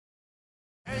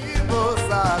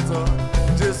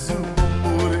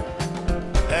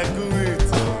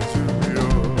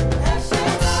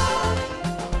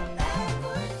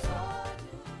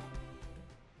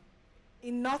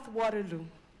Waterloo,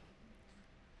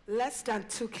 less than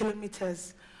 2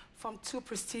 kilometers from 2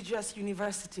 prestigious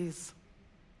universities,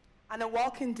 and a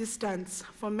walking distance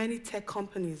from many tech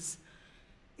companies,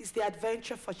 is the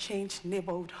Adventure for Change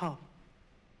Neighborhood Hub.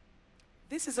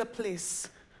 This is a place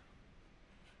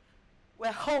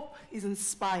where hope is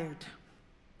inspired,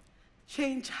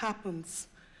 change happens,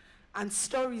 and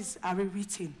stories are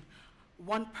rewritten,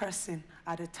 one person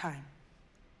at a time.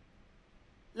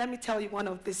 Let me tell you one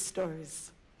of these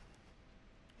stories.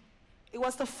 It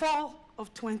was the fall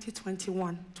of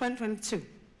 2022.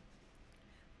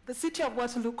 The city of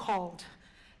Waterloo called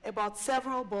about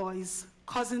several boys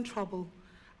causing trouble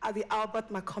at the Albert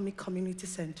McCormick Community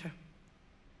Center.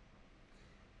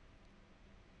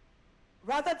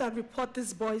 Rather than report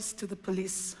these boys to the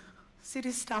police,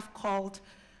 city staff called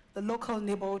the local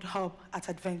neighborhood hub at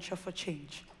Adventure for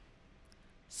Change.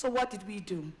 So what did we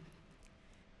do?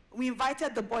 We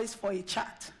invited the boys for a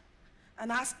chat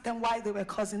and asked them why they were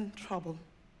causing trouble.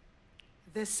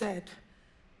 They said,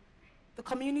 the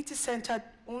community center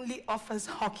only offers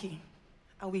hockey,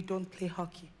 and we don't play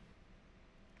hockey.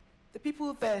 The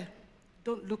people there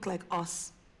don't look like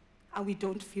us, and we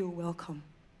don't feel welcome.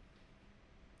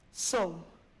 So,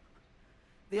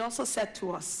 they also said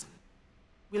to us,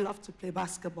 we love to play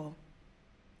basketball.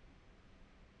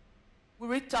 We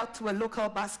reached out to a local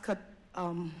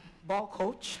basketball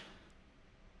coach,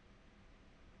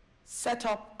 set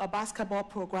up a basketball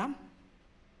program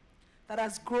that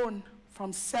has grown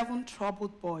from 7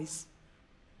 troubled boys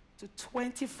to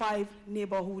 25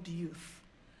 neighborhood youth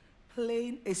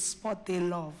playing a sport they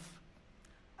love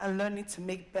and learning to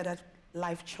make better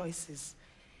life choices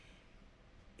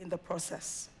in the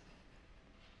process.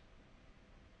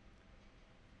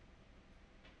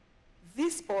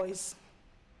 These boys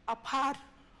are part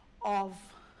of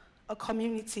a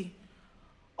community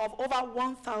of over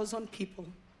 1,000 people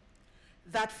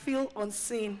that feel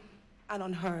unseen and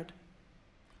unheard,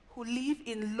 who live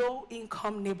in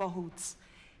low-income neighborhoods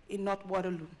in North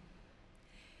Waterloo.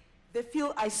 They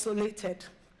feel isolated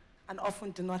and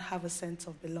often do not have a sense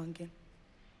of belonging.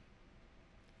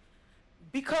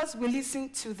 Because we listen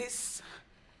to these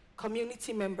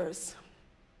community members,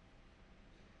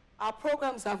 our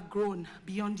programs have grown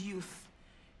beyond youth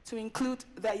to include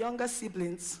their younger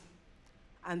siblings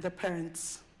and their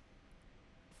parents.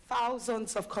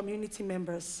 Thousands of community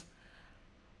members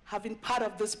have been part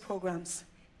of these programs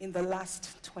in the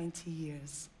last 20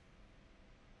 years.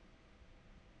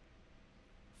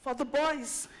 For the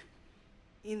boys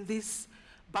in this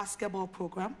basketball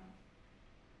program,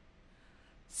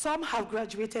 some have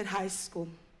graduated high school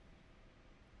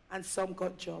and some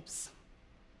got jobs.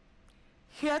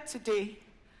 Here today,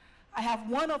 I have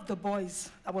one of the boys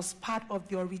that was part of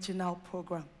the original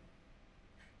program.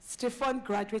 Stefan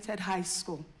graduated high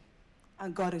school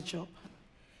and got a job.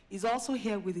 He's also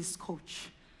here with his coach,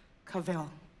 Cavell.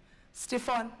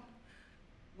 Stefan,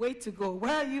 way to go.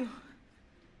 Where are you?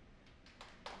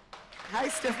 Hi,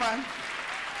 Stefan.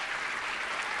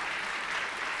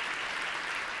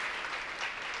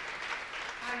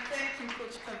 And thank you,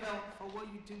 Coach Cavell, for what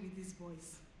you do with these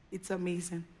boys. It's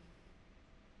amazing.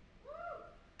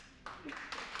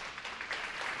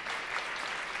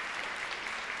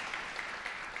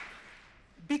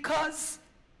 Because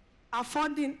our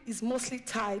funding is mostly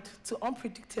tied to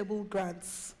unpredictable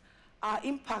grants, our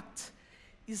impact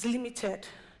is limited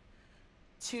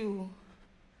to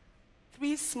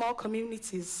 3 small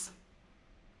communities,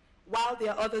 while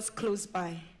there are others close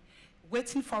by,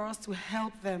 waiting for us to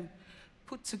help them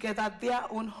put together their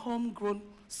own homegrown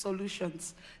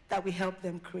solutions that we help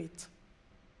them create.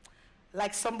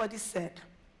 Like somebody said,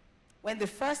 when they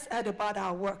first heard about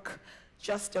our work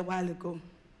just a while ago,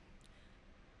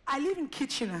 I live in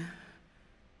Kitchener,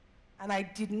 and I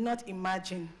did not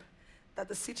imagine that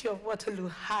the city of Waterloo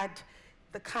had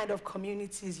the kind of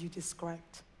communities you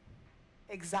described.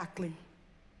 Exactly.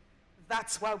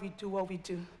 That's why we do what we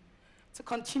do, to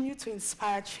continue to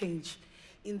inspire change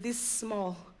in these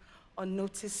small,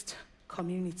 unnoticed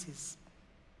communities.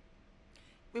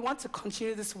 We want to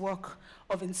continue this work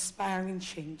of inspiring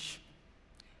change.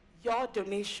 Your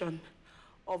donation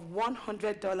of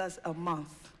 $100 a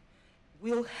month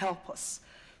will help us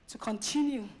to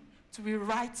continue to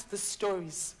rewrite the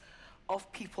stories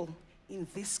of people in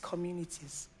these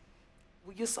communities.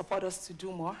 Will you support us to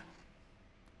do more?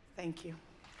 Thank you.